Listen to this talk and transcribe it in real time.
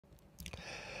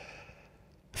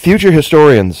Future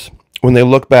historians, when they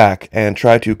look back and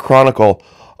try to chronicle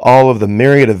all of the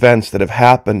myriad events that have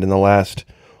happened in the last,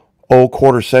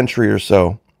 quarter century or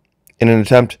so, in an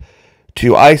attempt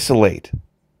to isolate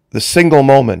the single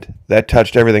moment that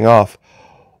touched everything off,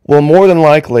 will more than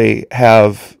likely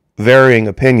have varying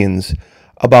opinions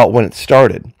about when it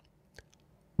started.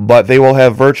 But they will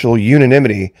have virtual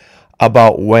unanimity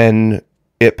about when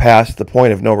it passed the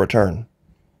point of no return.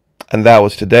 And that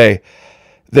was today.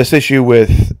 This issue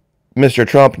with Mr.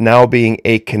 Trump now being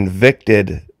a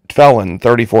convicted felon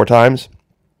 34 times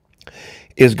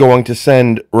is going to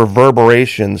send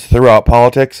reverberations throughout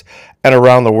politics and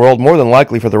around the world, more than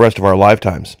likely for the rest of our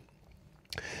lifetimes.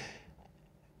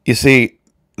 You see,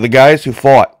 the guys who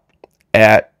fought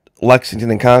at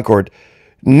Lexington and Concord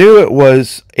knew it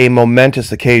was a momentous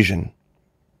occasion,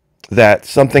 that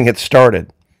something had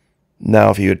started. Now,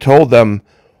 if you had told them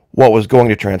what was going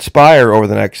to transpire over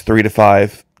the next 3 to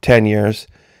 5, 10 years,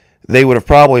 they would have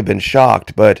probably been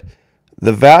shocked. But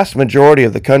the vast majority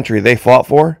of the country they fought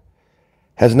for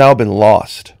has now been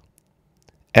lost.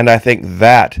 And I think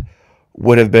that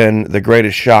would have been the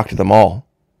greatest shock to them all.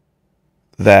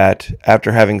 That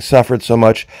after having suffered so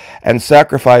much and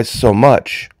sacrificed so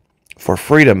much for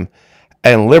freedom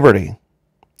and liberty,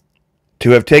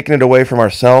 to have taken it away from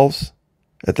ourselves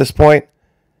at this point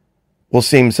will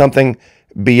seem something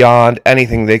beyond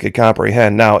anything they could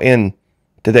comprehend. Now, in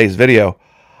today's video,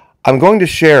 I'm going to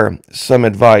share some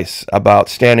advice about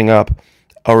standing up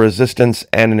a resistance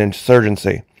and an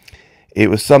insurgency. It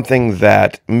was something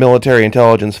that military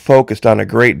intelligence focused on a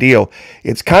great deal.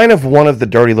 It's kind of one of the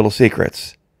dirty little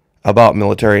secrets about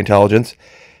military intelligence,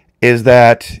 is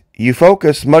that you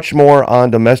focus much more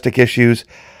on domestic issues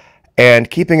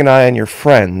and keeping an eye on your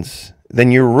friends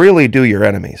than you really do your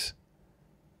enemies.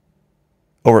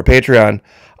 Over at Patreon,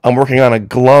 I'm working on a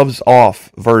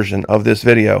gloves-off version of this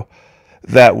video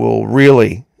that will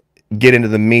really get into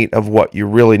the meat of what you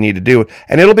really need to do.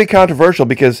 And it'll be controversial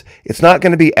because it's not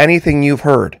going to be anything you've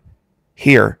heard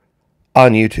here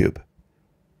on YouTube.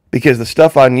 Because the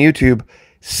stuff on YouTube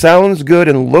sounds good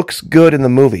and looks good in the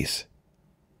movies.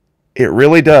 It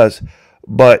really does.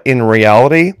 But in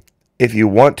reality, if you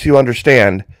want to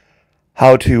understand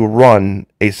how to run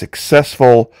a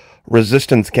successful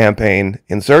resistance campaign,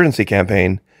 insurgency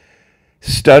campaign,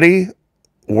 study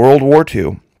World War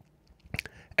II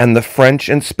and the French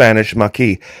and Spanish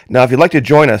Maquis. Now, if you'd like to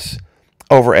join us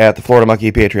over at the Florida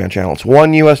Maquis Patreon channel, it's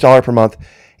 $1 per month,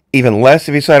 even less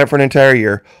if you sign up for an entire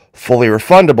year, fully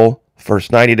refundable,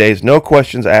 first 90 days, no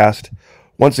questions asked.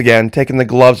 Once again, taking the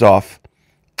gloves off.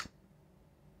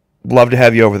 Love to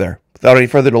have you over there. Without any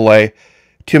further delay,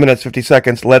 2 minutes, 50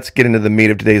 seconds, let's get into the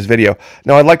meat of today's video.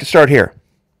 Now, I'd like to start here.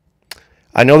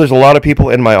 I know there's a lot of people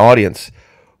in my audience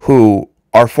who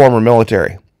are former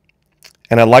military,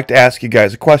 and I'd like to ask you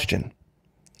guys a question.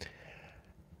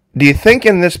 Do you think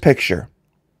in this picture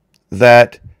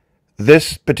that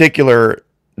this particular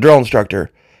drill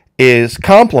instructor is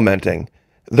complimenting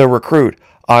the recruit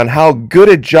on how good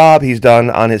a job he's done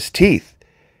on his teeth,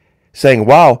 saying,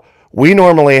 wow, we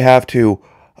normally have to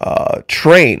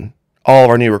train all of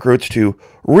our new recruits to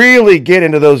really get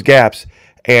into those gaps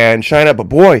and shine up, but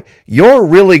boy, you're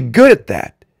really good at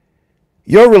that.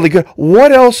 You're really good.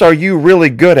 What else are you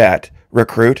really good at,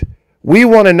 recruit? We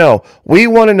want to know. We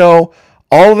want to know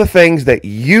all the things that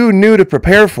you knew to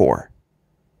prepare for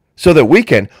so that we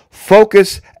can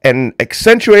focus and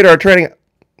accentuate our training.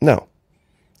 No,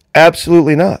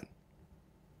 absolutely not.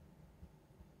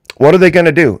 What are they going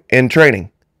to do in training?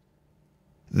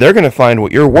 They're going to find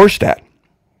what you're worst at,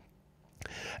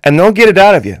 and they'll get it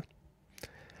out of you.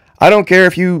 I don't care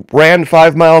if you ran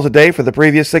 5 miles a day for the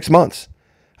previous 6 months.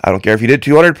 I don't care if you did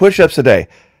 200 push-ups a day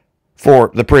for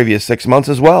the previous 6 months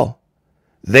as well.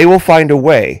 They will find a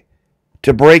way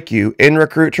to break you in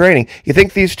recruit training. You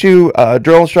think these two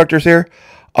drill instructors here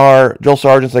are drill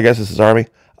sergeants, I guess this is Army,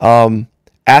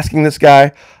 asking this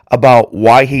guy about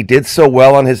why he did so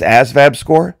well on his ASVAB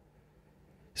score?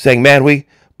 Saying, man,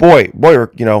 boy,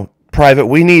 Private,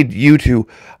 we need you to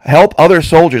help other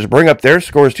soldiers bring up their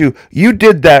scores too. You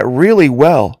did that really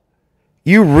well.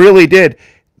 You really did.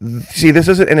 See, this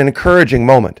isn't an encouraging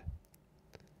moment.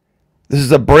 This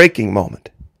is a breaking moment.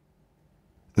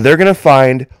 They're going to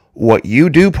find what you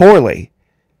do poorly,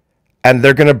 and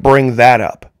they're going to bring that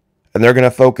up, and they're going to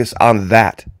focus on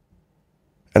that.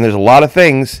 And there's a lot of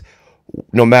things,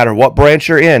 no matter what branch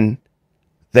you're in,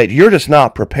 that you're just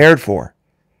not prepared for.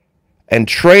 And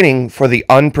training for the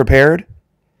unprepared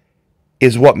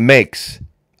is what makes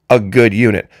a good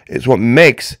unit. It's what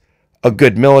makes a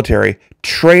good military.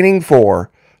 Training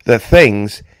for the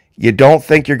things you don't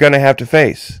think you're going to have to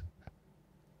face.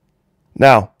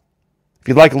 Now, if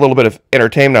you'd like a little bit of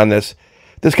entertainment on this,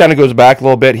 this kind of goes back a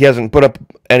little bit. He hasn't put up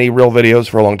any real videos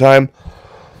for a long time.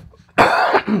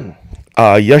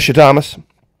 Yesha Thomas,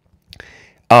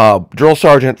 drill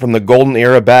sergeant from the golden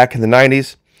era back in the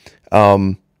 90s.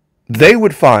 They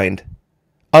would find,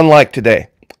 unlike today,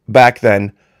 back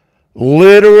then,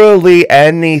 literally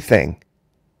anything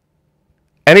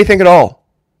at all,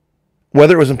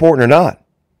 whether it was important or not,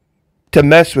 to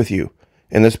mess with you.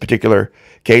 In this particular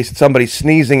case, it's somebody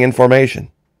sneezing in formation.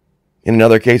 In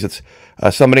another case, it's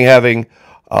somebody having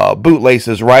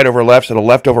bootlaces right over left and a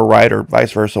left over right, or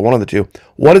vice versa, one of the two.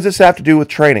 What does this have to do with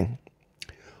training?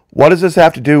 What does this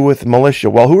have to do with militia?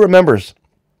 Well, who remembers?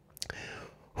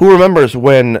 Who remembers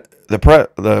when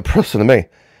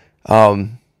the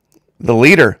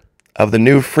leader of the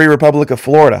new Free Republic of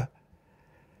Florida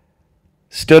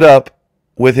stood up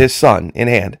with his son in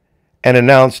hand and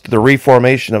announced the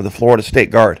reformation of the Florida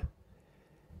State Guard?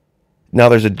 Now,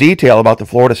 there's a detail about the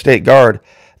Florida State Guard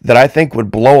that I think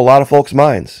would blow a lot of folks'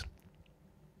 minds.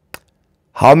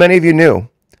 How many of you knew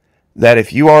that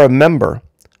if you are a member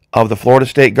of the Florida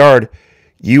State Guard,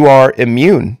 you are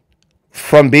immune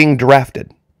from being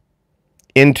drafted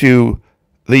into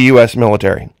the U.S.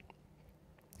 military?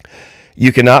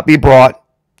 You cannot be brought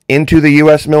into the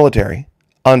U.S. military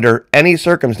under any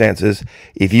circumstances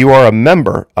if you are a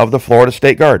member of the Florida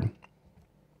State Guard.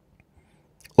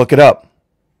 Look it up.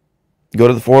 Go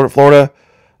to the Florida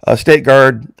State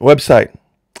Guard website.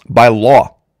 By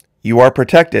law, you are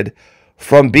protected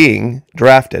from being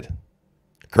drafted.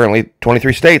 Currently,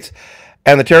 23 states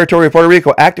and the territory of Puerto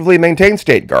Rico actively maintain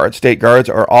state guards. State guards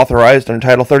are authorized under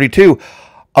Title 32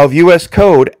 of U.S.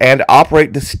 Code and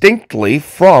operate distinctly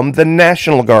from the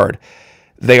National Guard.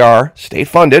 They are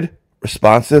state-funded,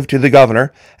 responsive to the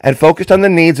governor, and focused on the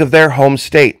needs of their home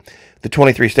state. The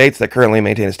 23 states that currently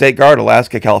maintain a state guard: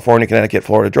 Alaska, California, Connecticut,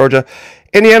 Florida, Georgia,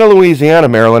 Indiana, Louisiana,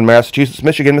 Maryland, Massachusetts,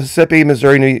 Michigan, Mississippi,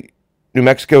 Missouri, New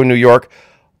Mexico, New York,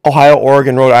 Ohio,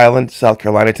 Oregon, Rhode Island, South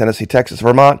Carolina, Tennessee, Texas,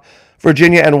 Vermont,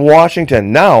 Virginia, and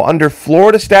Washington. Now, under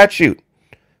Florida Statute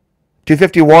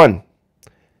 251,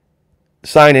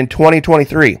 signed in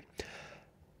 2023,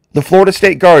 the Florida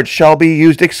State Guard shall be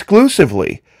used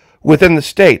exclusively within the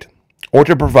state or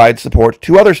to provide support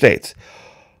to other states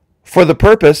for the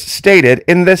purpose stated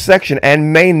in this section,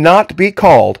 and may not be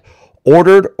called,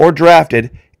 ordered, or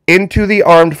drafted into the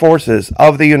armed forces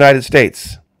of the United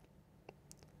States.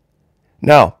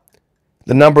 Now,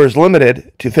 the number is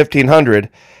limited to 1,500,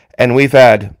 and we've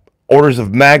had orders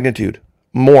of magnitude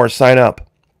more sign up.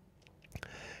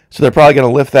 So they're probably going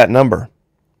to lift that number.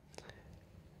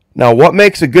 Now, what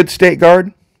makes a good state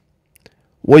guard?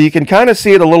 Well, you can kind of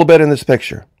see it a little bit in this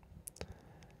picture.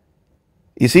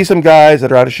 You see some guys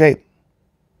that are out of shape.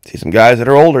 You see some guys that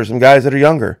are older, some guys that are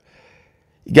younger.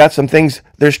 You got some things.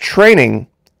 There's training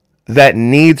that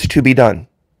needs to be done.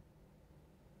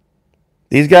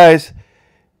 These guys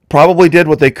probably did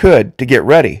what they could to get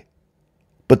ready,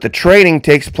 but the training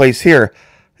takes place here,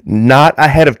 not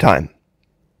ahead of time.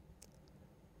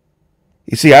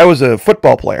 You see, I was a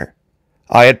football player.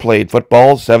 I had played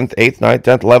football 7th, 8th, 9th,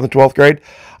 10th, 11th, 12th grade.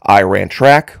 I ran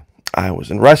track. I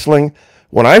was in wrestling.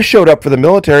 When I showed up for the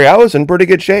military, I was in pretty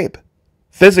good shape,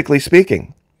 physically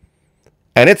speaking.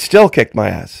 And it still kicked my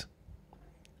ass,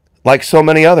 like so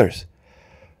many others.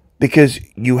 Because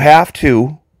you have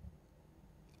to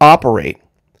operate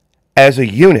as a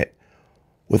unit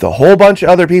with a whole bunch of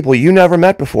other people you never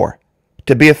met before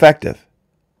to be effective.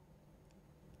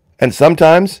 And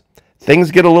sometimes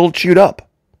things get a little chewed up,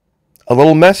 a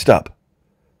little messed up.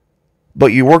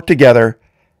 But you work together,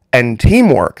 and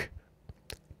teamwork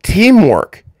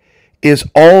is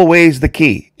always the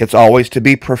key. It's always to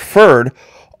be preferred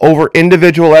over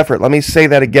individual effort. Let me say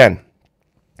that again.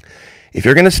 If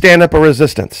you're going to stand up a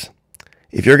resistance,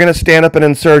 if you're going to stand up an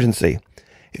insurgency,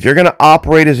 if you're going to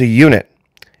operate as a unit,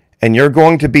 and you're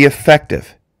going to be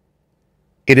effective,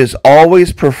 it is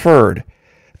always preferred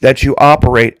that you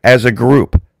operate as a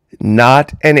group,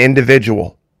 not an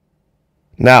individual.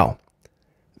 Now,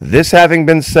 this having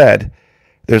been said,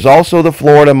 there's also the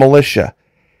Florida militia.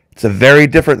 It's a very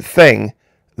different thing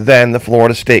than the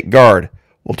Florida State Guard.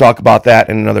 We'll talk about that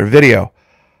in another video.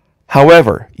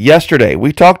 However, yesterday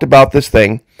we talked about this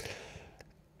thing,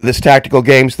 this tactical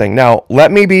games thing. Now,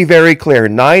 let me be very clear.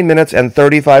 9 minutes and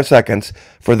 35 seconds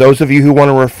for those of you who want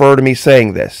to refer to me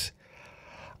saying this.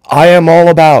 I am all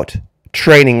about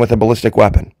training with a ballistic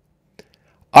weapon.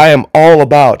 I am all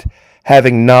about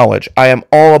having knowledge. I am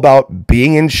all about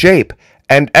being in shape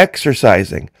and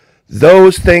exercising.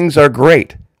 Those things are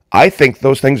great. I think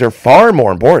those things are far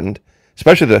more important,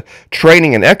 especially the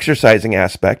training and exercising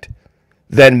aspect,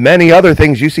 than many other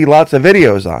things you see lots of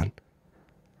videos on.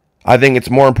 I think it's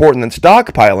more important than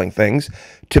stockpiling things,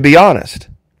 to be honest.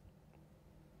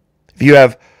 If you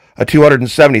have a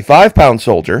 275-pound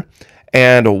soldier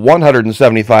and a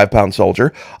 175-pound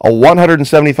soldier, a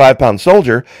 175-pound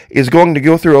soldier is going to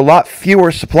go through a lot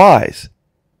fewer supplies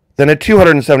than a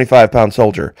 275-pound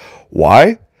soldier.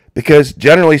 Why? Because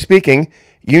generally speaking,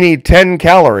 you need 10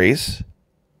 calories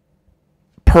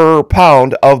per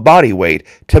pound of body weight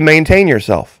to maintain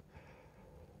yourself.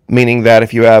 Meaning that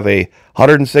if you have a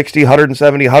 160,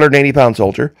 170, 180-pound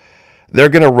soldier, they're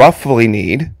going to roughly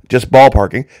need, just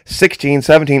ballparking, 16,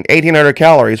 17, 1,800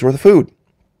 calories worth of food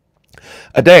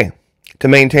a day to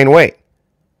maintain weight.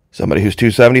 Somebody who's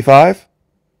 275?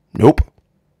 Nope.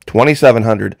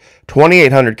 2,700,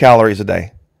 2,800 calories a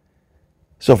day.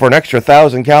 So for an extra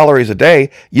 1,000 calories a day,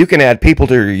 you can add people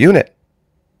to your unit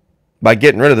by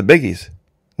getting rid of the biggies.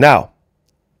 Now,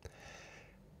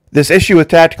 this issue with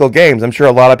tactical games, I'm sure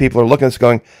a lot of people are looking at this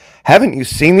going, haven't you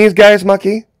seen these guys,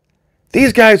 Mucky?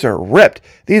 These guys are ripped.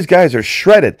 These guys are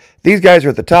shredded. These guys are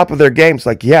at the top of their game. It's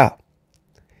like, yeah.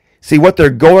 See, what they're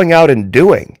going out and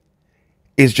doing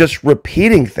is just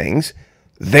repeating things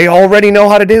they already know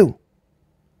how to do.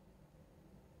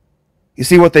 You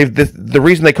see, what the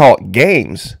reason they call it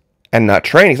games and not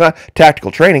training, it's not tactical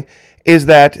training, is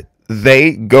that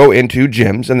they go into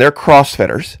gyms and they're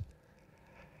CrossFitters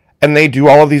and they do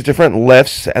all of these different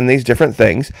lifts and these different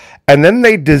things, and then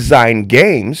they design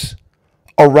games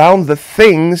around the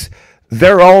things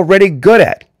they're already good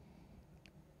at.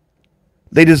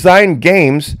 They design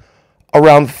games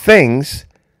around things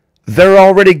they're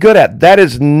already good at. That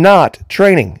is not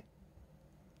training.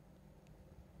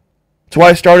 That's why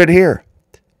I started here.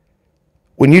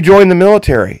 When you join the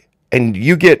military and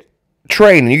you get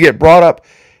trained and you get brought up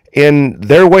in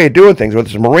their way of doing things, whether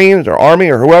it's Marines or Army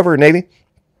or whoever, Navy,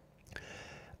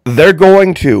 they're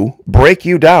going to break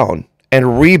you down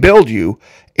and rebuild you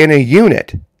in a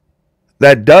unit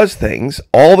that does things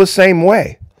all the same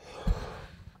way.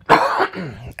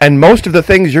 And most of the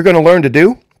things you're going to learn to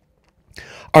do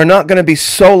are not going to be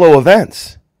solo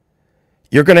events.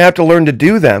 You're going to have to learn to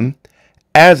do them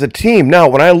as a team. Now,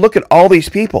 when I look at all these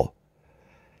people,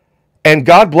 and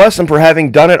God bless them for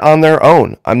having done it on their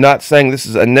own. I'm not saying this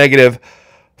is a negative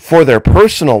for their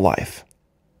personal life.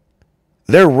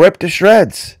 They're ripped to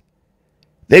shreds.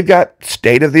 They've got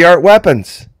state-of-the-art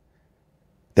weapons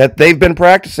that they've been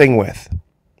practicing with.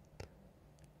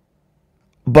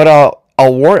 But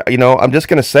I'll warn, I'm just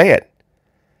going to say it.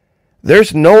 There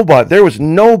was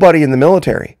nobody in the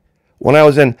military when I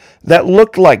was in that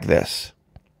looked like this.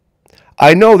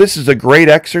 I know this is a great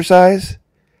exercise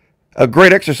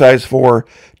for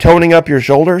toning up your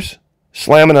shoulders,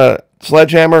 slamming a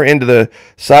sledgehammer into the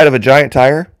side of a giant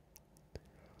tire,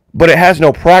 but it has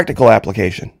no practical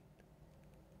application.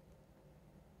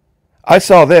 I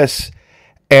saw this,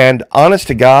 and honest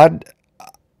to God,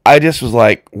 I just was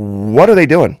like, what are they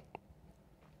doing?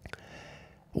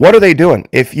 What are they doing?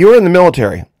 If you're in the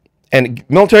military, and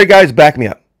military guys, back me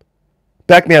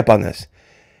up on this.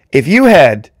 If you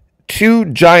had two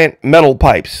giant metal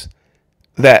pipes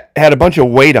that had a bunch of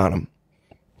weight on them,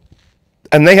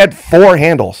 and they had 4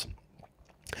 handles,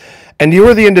 and you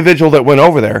were the individual that went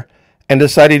over there and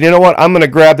decided, you know what, I'm going to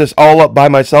grab this all up by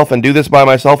myself and do this by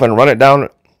myself and run it down.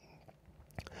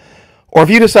 Or if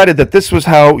you decided that this was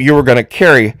how you were going to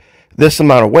carry this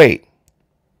amount of weight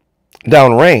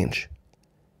down range,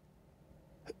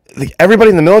 everybody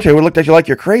in the military would look at you like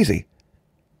you're crazy.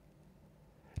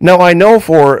 Now, I know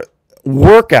for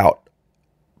workout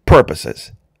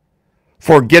purposes,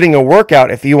 for getting a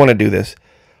workout, if you want to do this,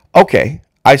 okay,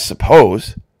 I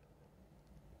suppose,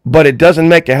 but it doesn't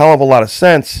make a hell of a lot of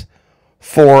sense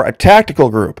for a tactical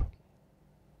group.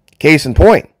 Case in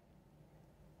point,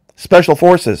 Special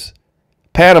Forces,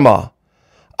 Panama,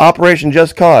 Operation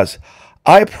Just Cause.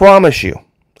 I promise you,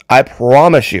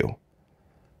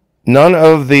 none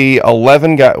of the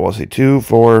 11 guys, 2,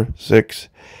 4, 6,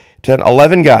 10,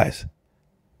 11 guys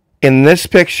in this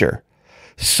picture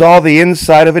saw the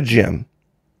inside of a gym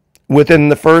within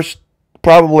the first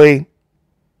probably,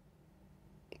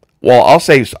 I'll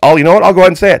go ahead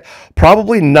and say it.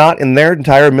 Probably not in their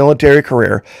entire military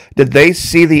career did they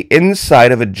see the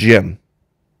inside of a gym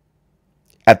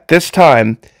at this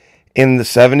time in the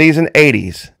 70s and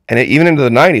 80s, and even into the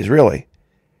 90s, really.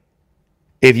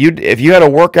 If you had a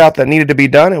workout that needed to be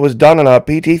done, it was done on a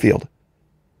PT field.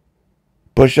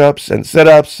 Push-ups and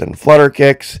sit-ups and flutter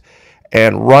kicks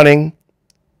and running.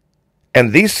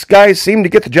 And these guys seemed to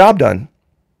get the job done.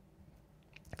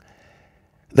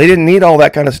 They didn't need all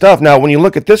that kind of stuff. Now, when you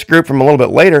look at this group from a little bit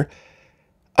later,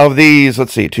 of these,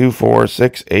 2, 4,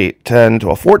 6, 8, 10,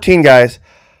 12, 14 guys,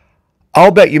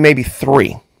 I'll bet you maybe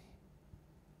 3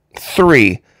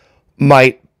 3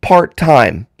 might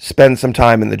part-time spend some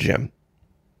time in the gym.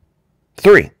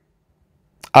 3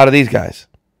 out of these guys.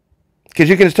 Because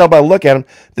you can just tell by look at them,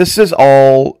 this is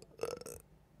all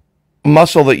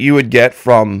muscle that you would get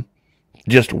from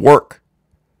just work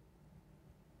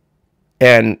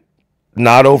and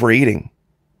not overeating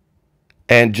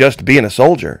and just being a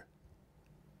soldier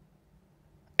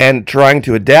and trying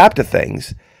to adapt to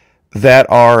things that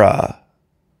are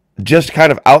just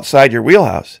kind of outside your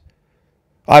wheelhouse.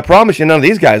 I promise you none of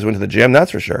these guys went to the gym,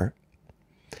 that's for sure.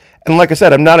 And like I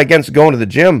said, I'm not against going to the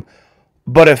gym,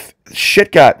 but if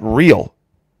shit got real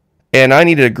and I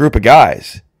needed a group of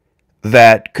guys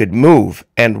that could move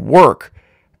and work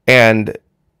and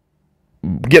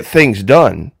get things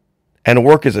done and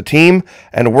work as a team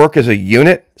and work as a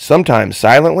unit, sometimes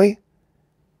silently,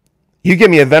 you give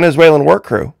me a Venezuelan work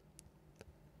crew.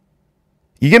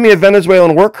 You give me a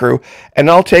Venezuelan work crew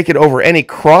and I'll take it over any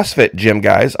CrossFit gym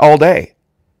guys all day.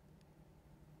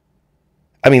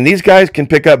 I mean, these guys can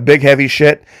pick up big, heavy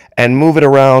shit and move it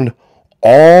around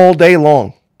all day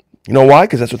long. You know why?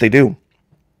 Because that's what they do.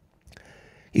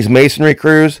 These masonry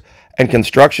crews and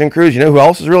construction crews, you know who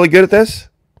else is really good at this?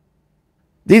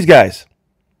 These guys.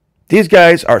 These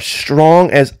guys are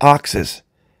strong as oxes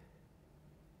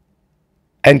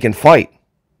and can fight.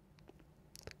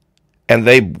 And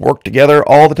they work together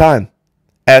all the time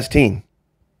as team.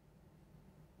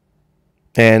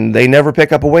 And they never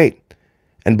pick up a weight.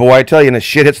 And boy, I tell you, in a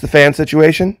shit hits the fan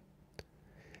situation,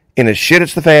 in a shit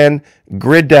hits the fan,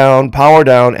 grid down, power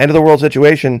down, end of the world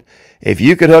situation, if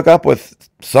you could hook up with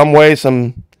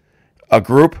a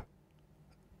group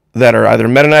that are either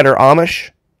Mennonite or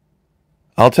Amish,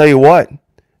 I'll tell you what,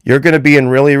 you're going to be in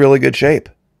really, really good shape.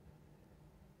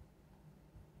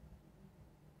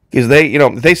 Because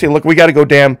they say, look, we got to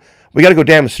go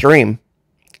downstream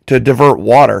to divert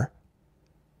water.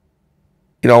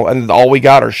 And all we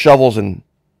got are shovels and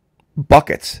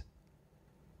buckets.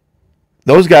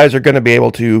 Those guys are going to be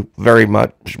able to, very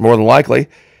much more than likely,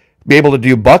 be able to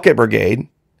do bucket brigade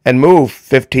and move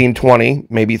 15, 20,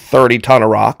 maybe 30 ton of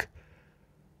rock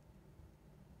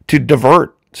to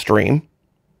divert stream,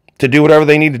 to do whatever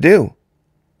they need to do.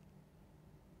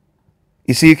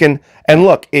 You see, and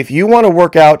look, if you want to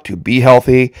work out to be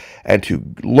healthy and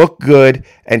to look good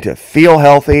and to feel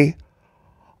healthy,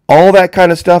 all that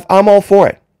kind of stuff, I'm all for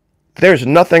it. There's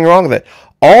nothing wrong with it.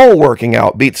 All working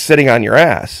out beats sitting on your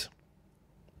ass.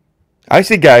 I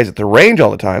see guys at the range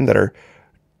all the time that are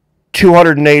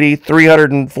 280,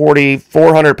 340,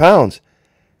 400 pounds.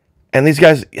 And these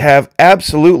guys have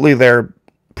absolutely their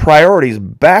priorities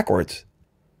backwards.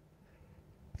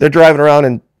 They're driving around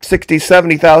in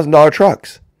 $60,000, $70,000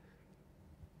 trucks.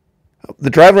 They're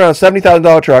driving around a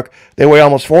 $70,000 truck. They weigh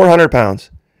almost 400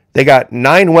 pounds. They got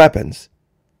 9 weapons.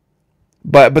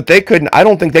 But they couldn't, I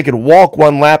don't think they could walk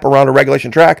one lap around a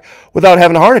regulation track without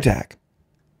having a heart attack.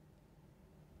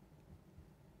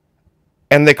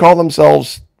 And they call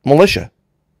themselves militia.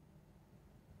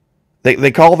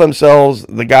 They call themselves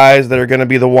the guys that are going to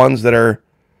be the ones that are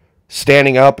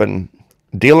standing up and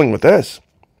dealing with this.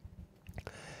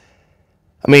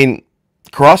 I mean,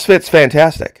 CrossFit's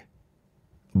fantastic.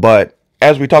 But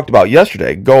as we talked about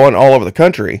yesterday, going all over the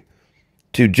country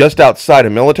to just outside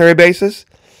of military bases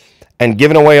and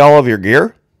giving away all of your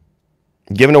gear,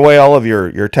 giving away all of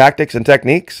your tactics and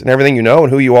techniques and everything you know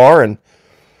and who you are. And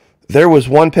there was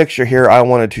one picture here I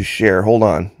wanted to share. Hold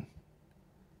on.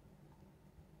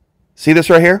 See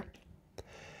this right here?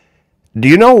 Do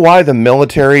you know why the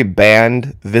military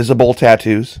banned visible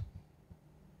tattoos?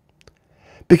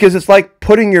 Because it's like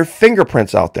putting your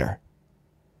fingerprints out there.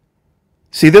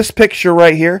 See, this picture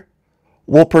right here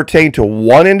will pertain to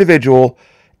one individual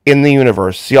in the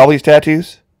universe. See all these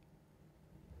tattoos?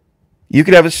 You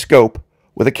could have a scope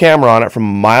with a camera on it from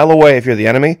a mile away if you're the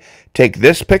enemy. Take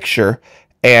this picture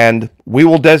and we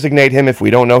will designate him, if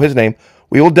we don't know his name,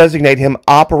 we will designate him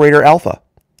Operator Alpha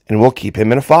and we'll keep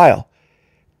him in a file.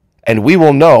 And we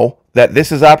will know that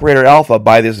this is Operator Alpha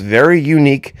by this very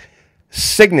unique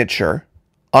signature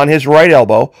on his right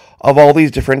elbow of all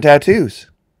these different tattoos.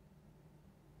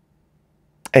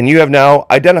 And you have now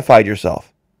identified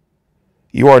yourself.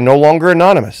 You are no longer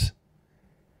anonymous.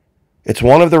 It's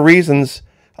one of the reasons,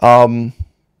 and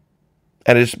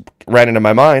it just ran into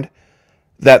my mind,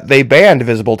 that they banned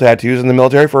visible tattoos in the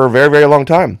military for a very, very long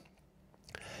time.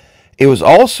 It was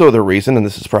also the reason, and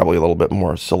this is probably a little bit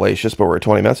more salacious, but we're at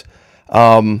 20 minutes,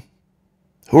 who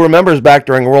remembers back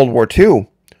during World War II,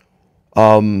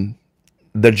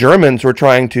 the Germans were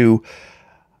trying to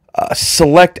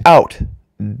select out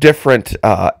different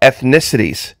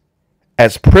ethnicities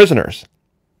as prisoners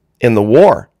in the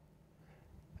war.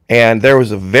 And there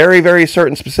was a very, very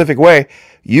certain specific way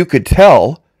you could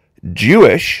tell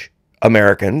Jewish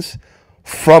Americans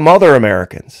from other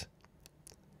Americans.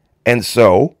 And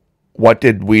so, what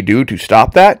did we do to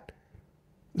stop that?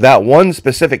 That one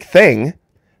specific thing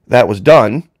that was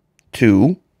done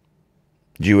to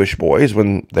Jewish boys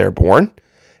when they're born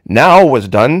now was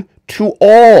done to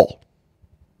all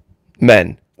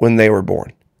men when they were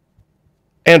born.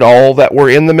 And all that were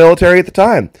in the military at the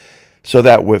time. So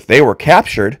that if they were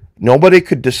captured, nobody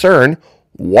could discern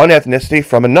one ethnicity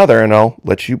from another. And I'll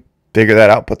let you figure that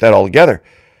out, put that all together.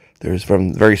 There's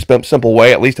from a very simple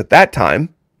way, at least at that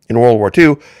time in World War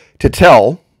II, to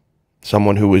tell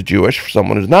someone who was Jewish from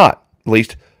someone who's not, at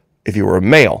least if you were a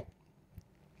male.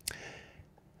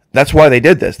 That's why they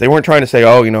did this. They weren't trying to say,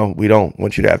 oh, we don't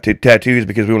want you to have tattoos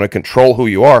because we want to control who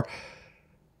you are.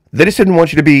 They just didn't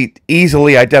want you to be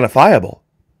easily identifiable.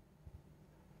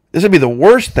 This would be the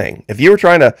worst thing. If you were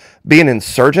trying to be an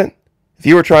insurgent, if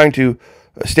you were trying to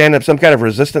stand up some kind of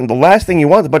resistance, the last thing you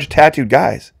want is a bunch of tattooed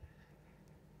guys.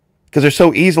 Because they're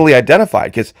so easily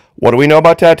identified. Because what do we know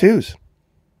about tattoos?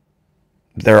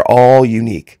 They're all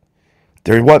unique.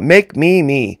 They're what make me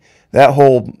me. That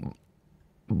whole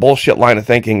bullshit line of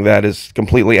thinking that is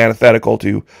completely antithetical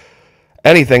to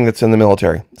anything that's in the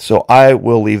military. So I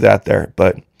will leave that there.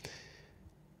 But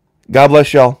God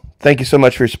bless y'all. Thank you so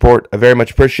much for your support. I very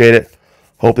much appreciate it.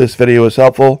 Hope this video was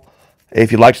helpful.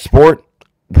 If you'd like to support,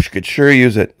 you could sure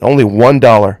use it. Only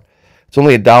 $1. It's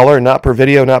only $1, not per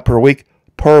video, not per week,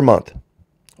 per month.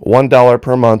 $1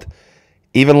 per month.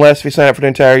 Even less if you sign up for the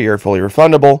entire year. Fully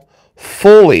refundable.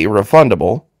 Fully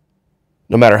refundable.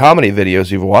 No matter how many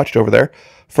videos you've watched over there.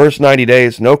 First 90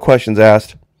 days, no questions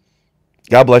asked.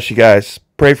 God bless you guys.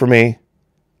 Pray for me.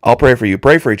 I'll pray for you.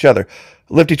 Pray for each other.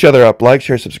 Lift each other up. Like,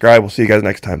 share, subscribe. We'll see you guys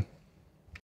next time.